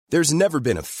There's never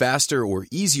been a faster or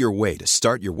easier way to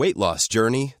start your weight loss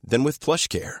journey than with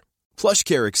PlushCare.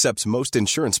 PlushCare accepts most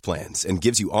insurance plans and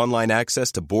gives you online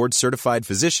access to board-certified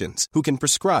physicians who can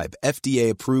prescribe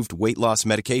FDA-approved weight loss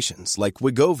medications like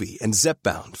Wegovy and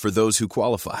Zepbound for those who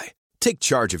qualify. Take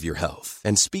charge of your health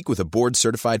and speak with a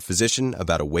board-certified physician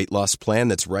about a weight loss plan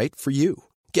that's right for you.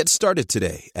 Get started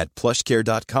today at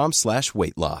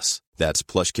plushcare.com/weight loss. That's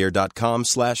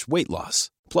plushcare.com/weight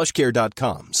loss.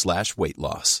 plushcare.com/weight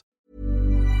loss.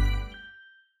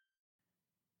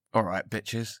 All right,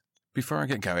 bitches. Before I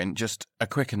get going, just a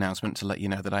quick announcement to let you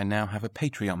know that I now have a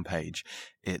Patreon page.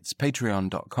 It's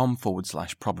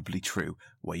patreon.com/probablytrue,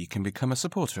 where you can become a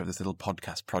supporter of this little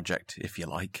podcast project, if you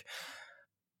like.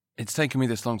 It's taken me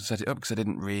this long to set it up because I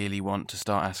didn't really want to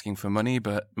start asking for money,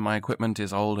 but my equipment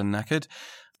is old and knackered.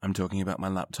 I'm talking about my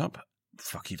laptop.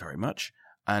 Fuck you very much.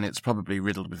 And it's probably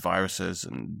riddled with viruses,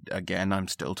 and again, I'm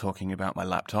still talking about my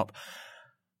laptop.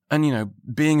 And, you know,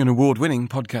 being an award-winning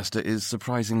podcaster is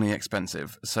surprisingly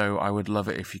expensive, so I would love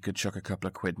it if you could chuck a couple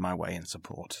of quid my way in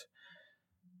support.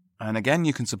 And again,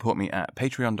 you can support me at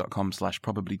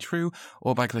patreon.com/probablytrue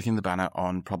or by clicking the banner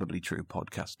on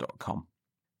probablytruepodcast.com.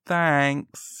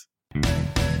 Thanks!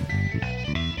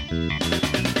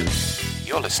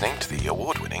 You're listening to the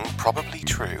award-winning Probably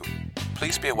True.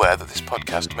 Please be aware that this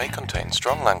podcast may contain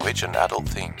strong language and adult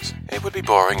themes. It would be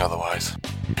boring otherwise.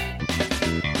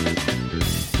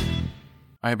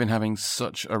 I have been having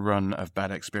such a run of bad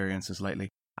experiences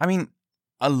lately. I mean,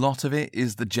 a lot of it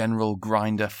is the general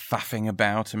Grindr faffing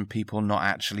about and people not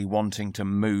actually wanting to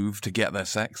move to get their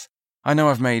sex. I know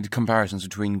I've made comparisons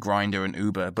between Grindr and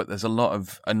Uber, but there's a lot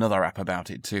of another app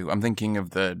about it too. I'm thinking of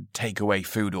the takeaway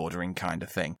food ordering kind of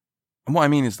thing. And what I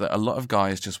mean is that a lot of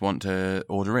guys just want to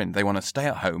order in. They want to stay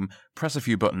at home, press a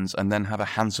few buttons, and then have a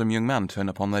handsome young man turn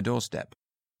up on their doorstep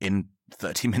in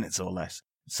 30 minutes or less.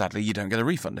 Sadly, you don't get a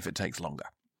refund if it takes longer.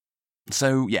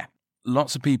 So, yeah,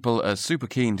 lots of people are super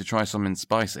keen to try something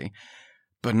spicy,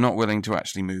 but not willing to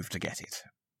actually move to get it.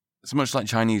 It's much like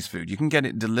Chinese food. You can get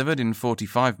it delivered in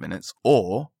 45 minutes,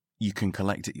 or you can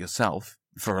collect it yourself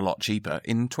for a lot cheaper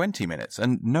in 20 minutes,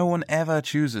 and no one ever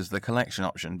chooses the collection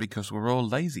option because we're all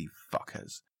lazy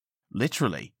fuckers.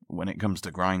 Literally, when it comes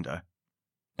to Grindr.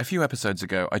 A few episodes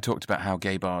ago, I talked about how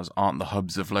gay bars aren't the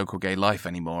hubs of local gay life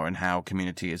anymore and how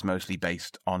community is mostly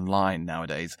based online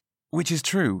nowadays. Which is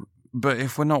true, but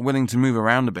if we're not willing to move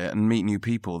around a bit and meet new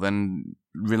people, then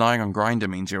relying on Grindr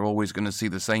means you're always going to see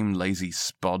the same lazy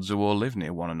spods who all live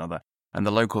near one another, and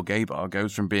the local gay bar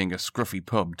goes from being a scruffy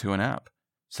pub to an app.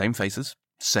 Same faces,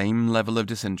 same level of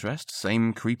disinterest,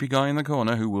 same creepy guy in the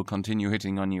corner who will continue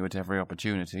hitting on you at every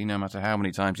opportunity, no matter how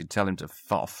many times you tell him to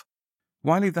foff.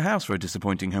 Why leave the house for a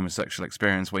disappointing homosexual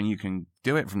experience when you can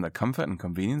do it from the comfort and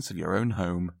convenience of your own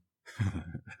home?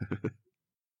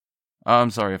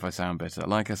 I'm sorry if I sound bitter.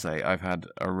 Like I say, I've had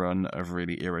a run of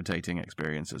really irritating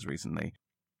experiences recently.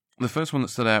 The first one that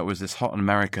stood out was this hot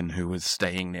American who was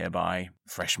staying nearby.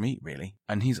 Fresh meat, really.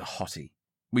 And he's a hottie.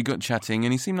 We got chatting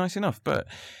and he seemed nice enough, but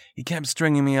he kept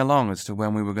stringing me along as to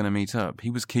when we were going to meet up. He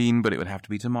was keen, but it would have to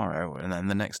be tomorrow, and then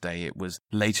the next day it was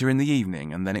later in the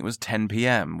evening, and then it was 10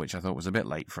 p.m, which I thought was a bit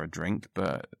late for a drink,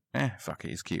 but fuck it,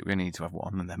 he's cute. We need to have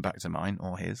one, and then back to mine,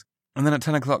 or his. And then at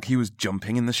 10 o'clock he was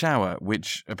jumping in the shower,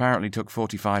 which apparently took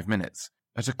 45 minutes.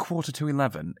 At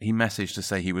 11:15, he messaged to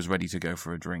say he was ready to go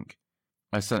for a drink.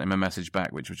 I sent him a message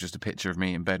back, which was just a picture of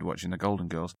me in bed watching the Golden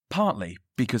Girls, partly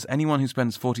because anyone who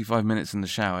spends 45 minutes in the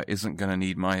shower isn't going to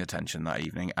need my attention that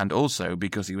evening, and also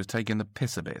because he was taking the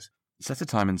piss a bit. Set a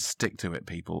time and stick to it,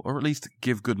 people, or at least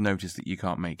give good notice that you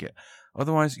can't make it.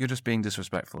 Otherwise, you're just being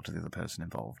disrespectful to the other person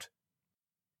involved.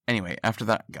 Anyway, after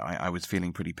that guy, I was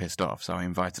feeling pretty pissed off, so I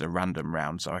invited a random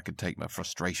round so I could take my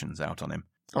frustrations out on him.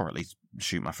 Or at least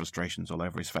shoot my frustrations all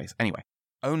over his face. Anyway.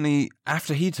 Only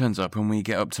after he turns up and we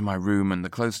get up to my room and the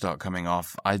clothes start coming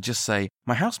off, I just say,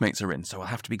 my housemates are in, so I'll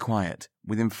have to be quiet.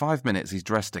 Within 5 minutes, he's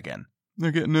dressed again. I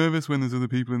get nervous when there's other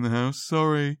people in the house,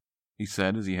 sorry, he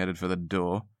said as he headed for the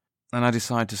door. And I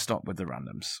decide to stop with the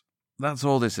randoms. That's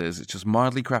all this is, it's just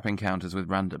mildly crap encounters with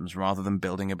randoms rather than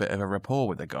building a bit of a rapport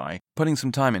with a guy, putting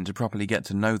some time in to properly get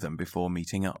to know them before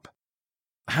meeting up.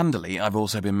 Handily, I've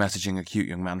also been messaging a cute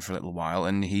young man for a little while,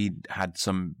 and he had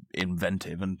some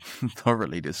inventive and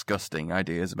thoroughly disgusting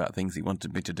ideas about things he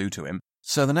wanted me to do to him.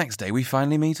 So the next day we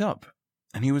finally meet up.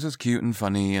 And he was as cute and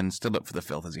funny and still up for the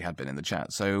filth as he had been in the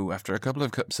chat, so after a couple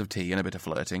of cups of tea and a bit of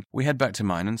flirting, we head back to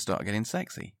mine and start getting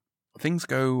sexy. Things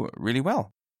go really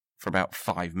well for about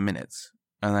 5 minutes,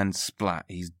 and then splat,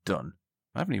 he's done.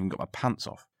 I haven't even got my pants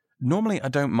off. Normally, I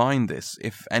don't mind this.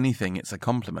 If anything, it's a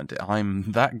compliment.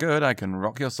 I'm that good, I can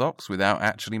rock your socks without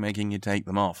actually making you take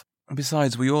them off.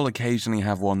 Besides, we all occasionally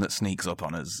have one that sneaks up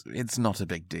on us. It's not a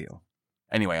big deal.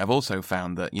 Anyway, I've also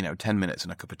found that, 10 minutes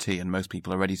and a cup of tea and most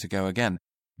people are ready to go again.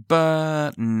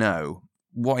 But no.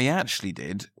 What he actually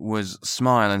did was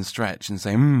smile and stretch and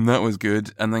say, that was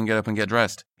good, and then get up and get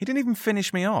dressed. He didn't even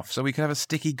finish me off so we could have a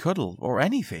sticky cuddle or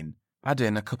anything. Add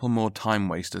in a couple more time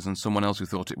wasters and someone else who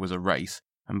thought it was a race,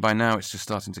 and by now it's just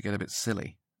starting to get a bit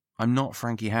silly. I'm not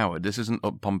Frankie Howard, this isn't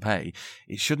Up Pompeii.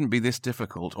 It shouldn't be this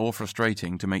difficult or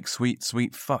frustrating to make sweet,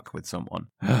 sweet fuck with someone.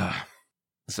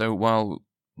 So while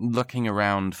looking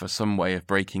around for some way of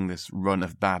breaking this run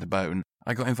of bad bone,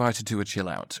 I got invited to a chill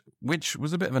out, which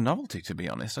was a bit of a novelty, to be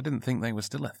honest. I didn't think they were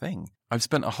still a thing. I've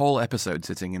spent a whole episode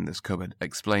sitting in this cupboard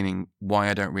explaining why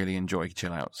I don't really enjoy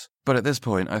chill outs. But at this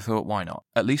point, I thought, why not?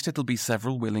 At least it'll be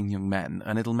several willing young men,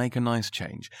 and it'll make a nice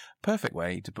change. Perfect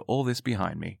way to put all this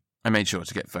behind me. I made sure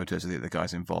to get photos of the other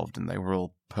guys involved, and they were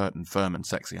all pert and firm and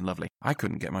sexy and lovely. I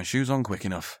couldn't get my shoes on quick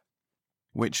enough.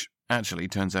 Which actually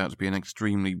turns out to be an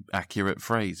extremely accurate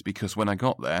phrase, because when I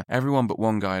got there, everyone but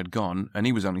one guy had gone, and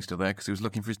he was only still there because he was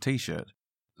looking for his t-shirt.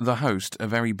 The host, a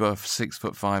very buff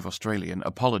 6'5" Australian,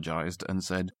 apologised and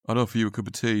said, "I'd offer you a cup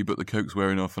of tea, but the coke's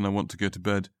wearing off and I want to go to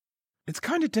bed." It's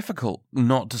kind of difficult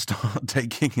not to start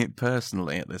taking it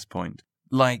personally at this point.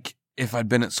 Like, if I'd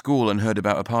been at school and heard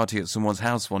about a party at someone's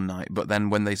house one night, but then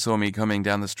when they saw me coming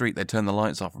down the street, they'd turn the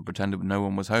lights off and pretend no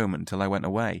one was home until I went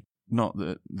away. Not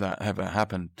that that ever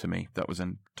happened to me. That was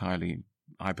entirely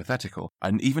hypothetical.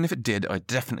 And even if it did, I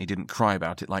definitely didn't cry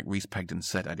about it like Rhys Pegden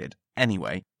said I did.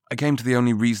 Anyway, I came to the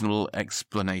only reasonable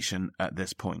explanation at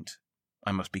this point.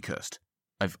 I must be cursed.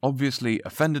 I've obviously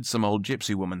offended some old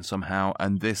gypsy woman somehow,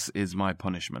 and this is my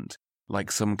punishment.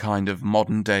 Like some kind of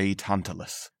modern-day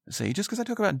Tantalus. See, just because I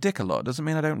talk about dick a lot doesn't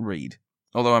mean I don't read.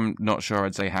 Although I'm not sure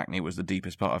I'd say Hackney was the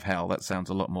deepest part of hell. That sounds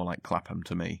a lot more like Clapham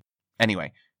to me.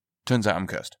 Anyway, turns out I'm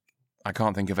cursed. I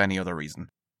can't think of any other reason.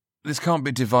 This can't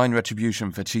be divine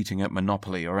retribution for cheating at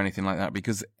Monopoly or anything like that,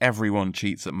 because everyone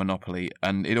cheats at Monopoly,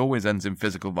 and it always ends in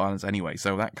physical violence anyway,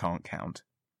 so that can't count.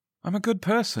 I'm a good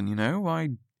person, I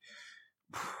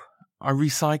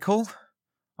recycle.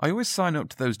 I always sign up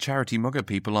to those charity mugger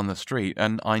people on the street,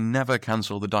 and I never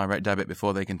cancel the direct debit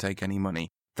before they can take any money.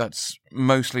 That's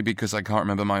mostly because I can't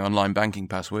remember my online banking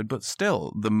password, but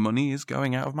still, the money is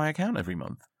going out of my account every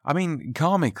month. I mean,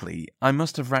 karmically, I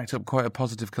must have racked up quite a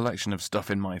positive collection of stuff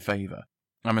in my favour.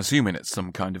 I'm assuming it's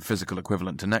some kind of physical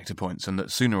equivalent to nectar points, and that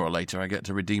sooner or later I get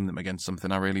to redeem them against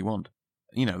something I really want.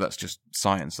 That's just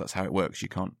science, that's how it works, you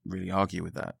can't really argue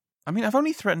with that. I mean, I've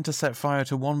only threatened to set fire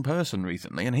to one person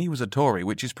recently, and he was a Tory,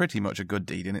 which is pretty much a good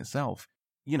deed in itself.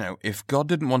 If God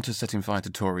didn't want to set in fire to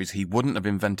Tories, he wouldn't have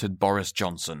invented Boris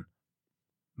Johnson.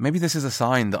 Maybe this is a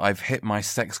sign that I've hit my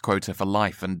sex quota for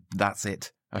life, and that's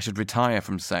it. I should retire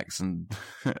from sex and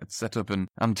set up an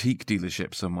antique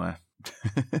dealership somewhere.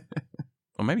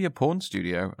 Or maybe a porn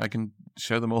studio. I can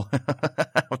show them all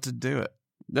how to do it.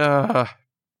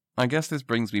 I guess this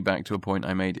brings me back to a point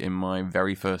I made in my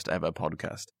very first ever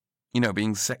podcast.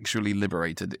 Being sexually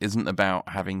liberated isn't about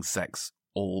having sex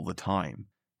all the time.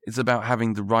 It's about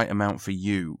having the right amount for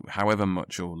you, however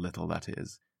much or little that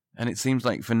is. And it seems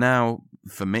like for now,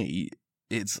 for me,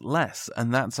 it's less,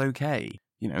 and that's okay.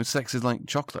 Sex is like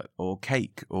chocolate, or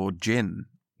cake, or gin.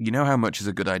 You know how much is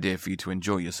a good idea for you to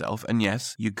enjoy yourself, and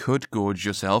yes, you could gorge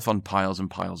yourself on piles and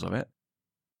piles of it.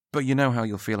 But you know how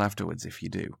you'll feel afterwards if you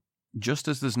do. Just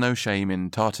as there's no shame in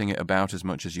tarting it about as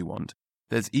much as you want,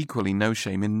 there's equally no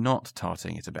shame in not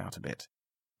tarting it about a bit.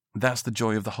 That's the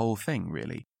joy of the whole thing,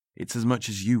 really. It's as much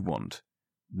as you want,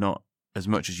 not as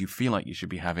much as you feel like you should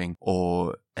be having,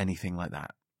 or anything like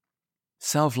that.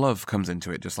 Self-love comes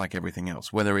into it just like everything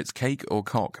else. Whether it's cake or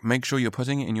cock, make sure you're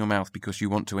putting it in your mouth because you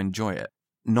want to enjoy it,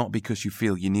 not because you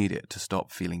feel you need it to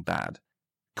stop feeling bad.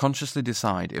 Consciously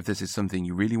decide if this is something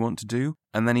you really want to do,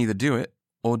 and then either do it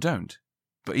or don't.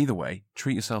 But either way,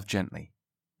 treat yourself gently,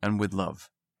 and with love.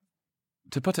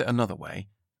 To put it another way,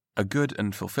 a good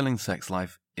and fulfilling sex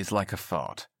life is like a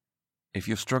fart. If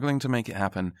you're struggling to make it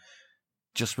happen,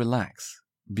 just relax,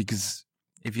 because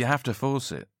if you have to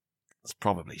force it, it's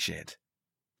probably shit.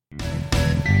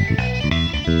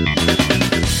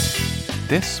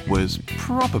 This was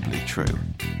Probably True,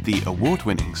 the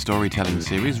award-winning storytelling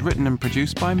series written and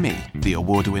produced by me, the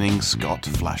award-winning Scott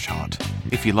Flashheart.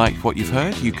 If you liked what you've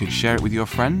heard, you could share it with your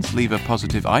friends, leave a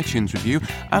positive iTunes review,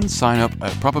 and sign up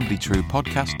at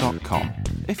probablytruepodcast.com.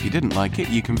 If you didn't like it,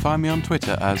 you can find me on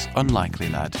Twitter as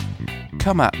UnlikelyLad.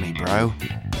 Come at me, bro.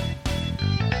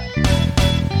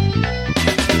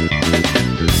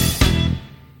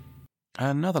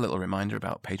 Another little reminder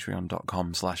about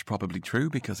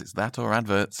patreon.com/probablytrue, because it's that or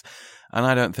adverts, and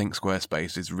I don't think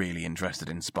Squarespace is really interested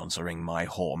in sponsoring my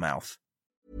whore mouth.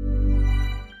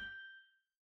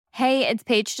 Hey, it's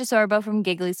Paige DeSorbo from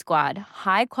Giggly Squad.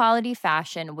 High quality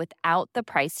fashion without the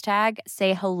price tag.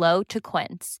 Say hello to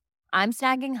Quince. I'm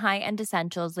snagging high-end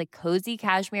essentials like cozy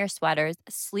cashmere sweaters,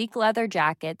 sleek leather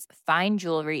jackets, fine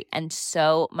jewelry, and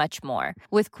so much more.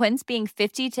 With Quince being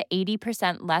 50 to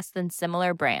 80% less than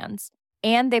similar brands.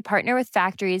 And they partner with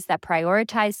factories that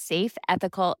prioritize safe,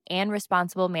 ethical, and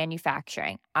responsible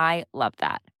manufacturing. I love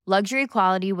that. Luxury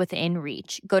quality within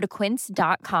reach. Go to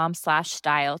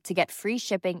quince.com/style to get free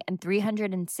shipping and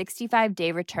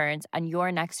 365-day returns on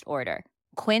your next order.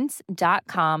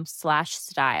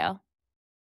 Quince.com/style.